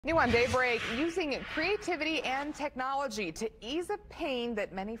New on Daybreak, using creativity and technology to ease a pain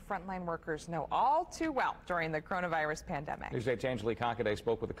that many frontline workers know all too well during the coronavirus pandemic. News 8's Angelique Concaday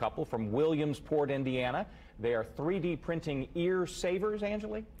spoke with a couple from Williamsport, Indiana. They are 3D printing ear savers,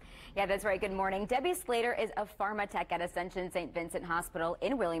 Angelique? Yeah, that's right. Good morning. Debbie Slater is a pharma tech at Ascension St. Vincent Hospital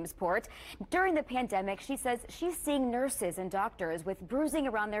in Williamsport. During the pandemic, she says she's seeing nurses and doctors with bruising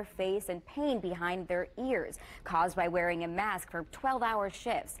around their face and pain behind their ears caused by wearing a mask for 12-hour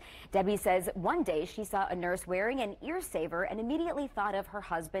shifts. Debbie says one day she saw a nurse wearing an ear saver and immediately thought of her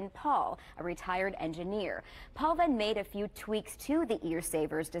husband, Paul, a retired engineer. Paul then made a few tweaks to the ear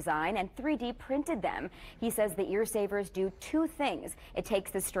savers design and 3D printed them. He says the ear savers do two things. It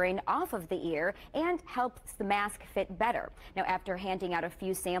takes the strain off of the ear and helps the mask fit better. Now, after handing out a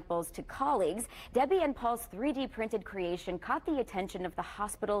few samples to colleagues, Debbie and Paul's 3D printed creation caught the attention of the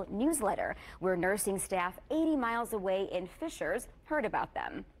hospital newsletter, where nursing staff 80 miles away in Fishers heard about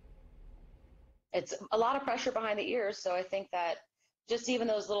them. It's a lot of pressure behind the ears, so I think that just even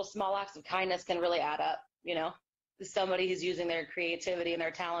those little small acts of kindness can really add up, you know? Somebody who's using their creativity and their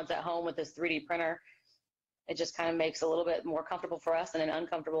talents at home with this 3D printer, it just kind of makes it a little bit more comfortable for us in an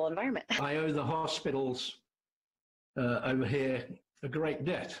uncomfortable environment. I owe the hospitals over here a great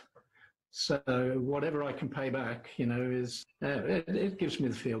debt. So whatever I can pay back, you know, is it gives me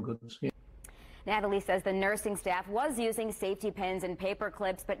the feel goods. Yeah. Natalie says the nursing staff was using safety pins and paper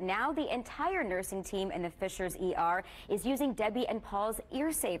clips, but now the entire nursing team in the Fishers ER is using Debbie and Paul's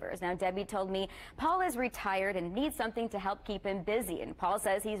ear savers. Now, Debbie told me Paul is retired and needs something to help keep him busy, and Paul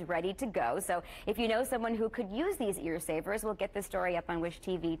says he's ready to go. So if you know someone who could use these ear savers, we'll get the story up on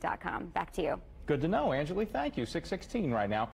wishtv.com. Back to you. Good to know, Angelique. Thank you. 6:16 right now.